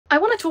I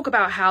want to talk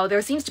about how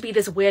there seems to be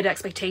this weird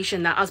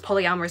expectation that as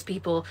polyamorous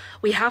people,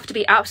 we have to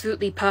be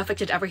absolutely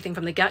perfect at everything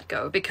from the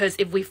get-go, because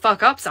if we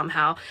fuck up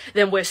somehow,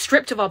 then we're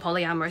stripped of our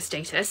polyamorous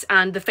status,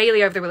 and the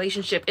failure of the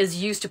relationship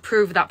is used to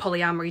prove that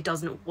polyamory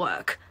doesn't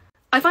work.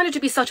 I find it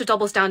to be such a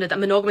double standard that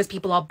monogamous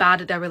people are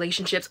bad at their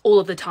relationships all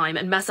of the time,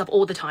 and mess up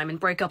all the time, and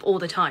break up all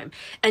the time,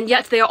 and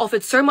yet they are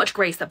offered so much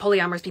grace that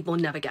polyamorous people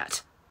never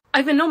get.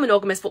 I've been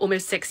non-monogamous for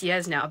almost 6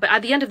 years now, but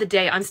at the end of the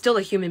day, I'm still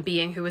a human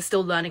being who is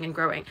still learning and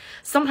growing.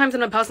 Sometimes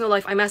in my personal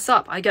life, I mess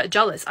up, I get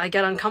jealous, I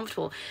get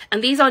uncomfortable,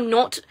 and these are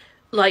not,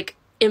 like,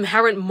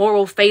 inherent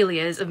moral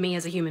failures of me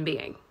as a human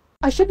being.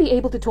 I should be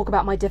able to talk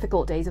about my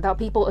difficult days without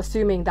people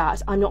assuming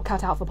that I'm not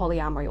cut out for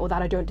polyamory or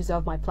that I don't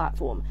deserve my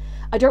platform.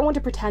 I don't want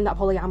to pretend that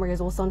polyamory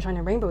is all sunshine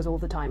and rainbows all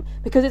the time,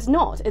 because it's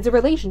not. It's a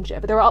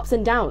relationship. There are ups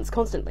and downs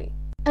constantly.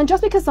 And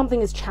just because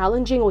something is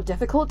challenging or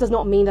difficult does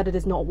not mean that it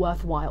is not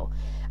worthwhile.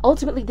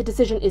 Ultimately, the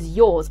decision is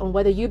yours on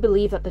whether you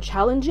believe that the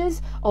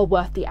challenges are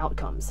worth the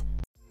outcomes.